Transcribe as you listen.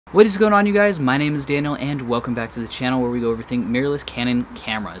What is going on, you guys? My name is Daniel and welcome back to the channel where we go over everything mirrorless Canon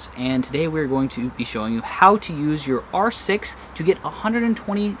cameras. And today we're going to be showing you how to use your R6 to get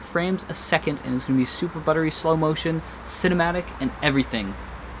 120 frames a second, and it's going to be super buttery, slow motion, cinematic, and everything.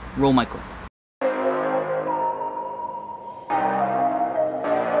 Roll my clip.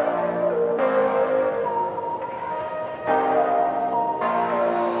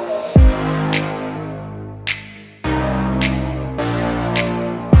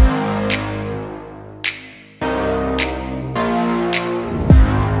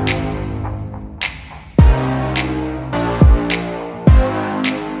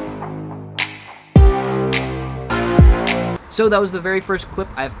 So that was the very first clip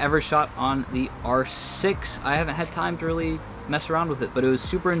I've ever shot on the R6. I haven't had time to really mess around with it, but it was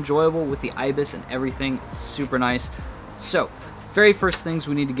super enjoyable with the IBIS and everything. It's super nice. So, very first things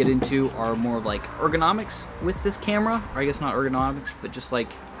we need to get into are more of like ergonomics with this camera, or I guess not ergonomics, but just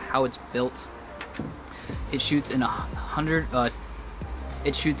like how it's built. It shoots in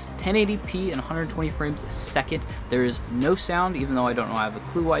 1080p and 120 frames a second. There is no sound, even though I don't know, I have a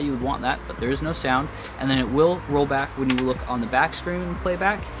clue why you would want that, but there is no sound. And then it will roll back when you look on the back screen and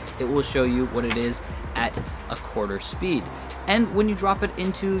playback. It will show you what it is at a quarter speed. And when you drop it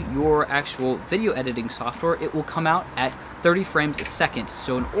into your actual video editing software, it will come out at 30 frames a second.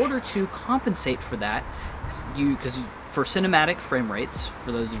 So in order to compensate for that, for cinematic frame rates,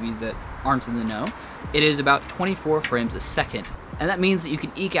 for those of you that aren't in the know, it is about 24 frames a second. And that means that you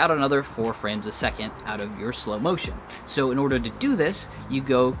can eke out another 4 frames a second out of your slow motion. So in order to do this, you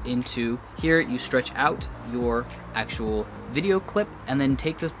go into here, you stretch out your actual video clip, and then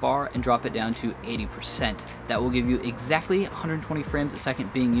take this bar and drop it down to 80%. That will give you exactly 120 frames a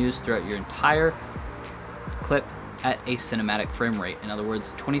second being used throughout your entire clip at a cinematic frame rate. In other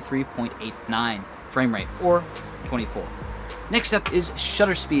words, 23.89 frame rate, or 24. Next up is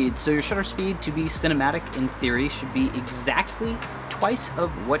shutter speed. So your shutter speed to be cinematic in theory should be exactly twice of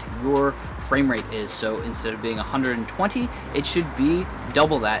what your frame rate is. So instead of being 120, it should be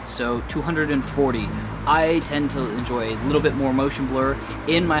double that, so 240. I tend to enjoy a little bit more motion blur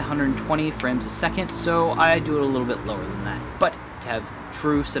in my 120 frames a second, so I do it a little bit lower than that. But to have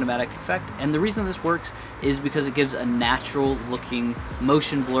true cinematic effect, and the reason this works is because it gives a natural looking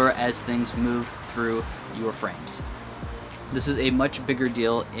motion blur as things move through your frames. This is a much bigger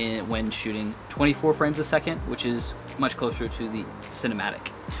deal when shooting 24 frames a second, which is much closer to the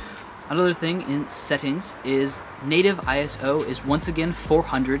cinematic. Another thing in settings is native ISO is once again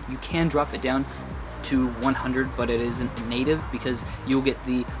 400. You can drop it down to 100, but it isn't native because you'll get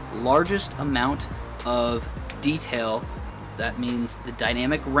the largest amount of detail. That means the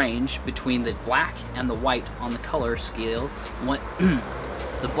dynamic range between the black and the white on the color scale.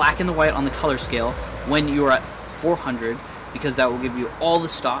 The black and the white on the color scale when you're at 400, because that will give you all the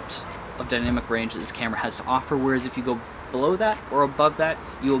stops of dynamic range that this camera has to offer, whereas if you go below that or above that,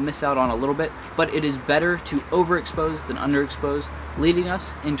 you will miss out on a little bit. But it is better to overexpose than underexpose, leading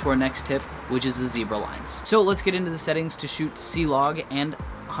us into our next tip, which is the zebra lines. So let's get into the settings to shoot C-Log and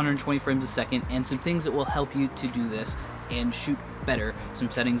 120 frames a second, and some things that will help you to do this and shoot better.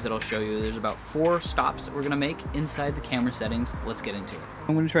 Some settings that I'll show you. There's about 4 stops that we're gonna make inside the camera settings. Let's get into it.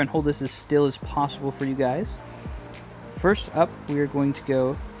 I'm gonna try and hold this as still as possible for you guys. First up, we are going to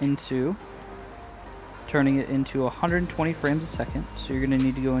go into turning it into 120 frames a second. So you're going to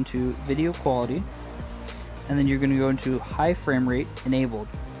need to go into video quality, and then you're going to go into high frame rate enabled.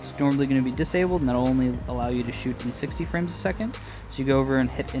 It's normally going to be disabled, and that'll only allow you to shoot in 60 frames a second. So you go over and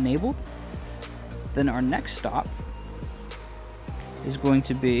hit enabled. Then our next stop is going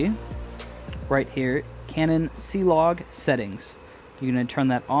to be right here, Canon C-Log settings. You're going to turn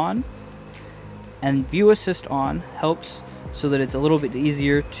that on. And view assist on helps so that it's a little bit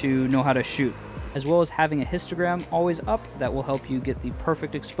easier to know how to shoot, as well as having a histogram always up. That will help you get the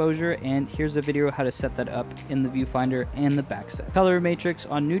perfect exposure, and here's a video how to set that up in the viewfinder and the back set. Color matrix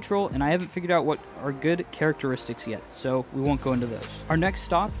on neutral, and I haven't figured out what are good characteristics yet, so we won't go into those. Our next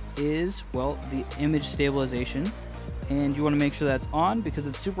stop is, well, the image stabilization, and you want to make sure that's on because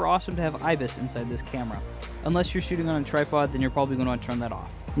it's super awesome to have IBIS inside this camera. Unless you're shooting on a tripod, then you're probably going to want to turn that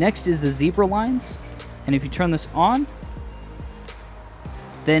off. Next is the zebra lines, and if you turn this on,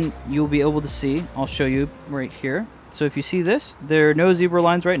 then you'll be able to see, I'll show you right here. So if you see this, there are no zebra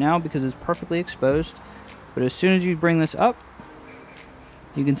lines right now because it's perfectly exposed, but as soon as you bring this up,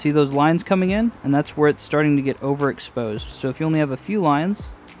 you can see those lines coming in, and that's where it's starting to get overexposed. So if you only have a few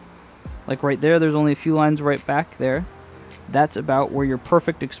lines, like right there, there's only a few lines right back there, that's about where your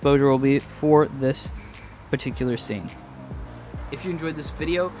perfect exposure will be for this particular scene. If you enjoyed this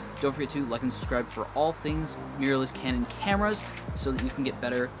video, don't forget to like and subscribe for all things mirrorless Canon cameras so that you can get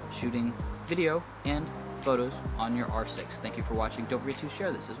better shooting video and photos on your R6. Thank you for watching. Don't forget to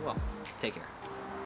share this as well. Take care.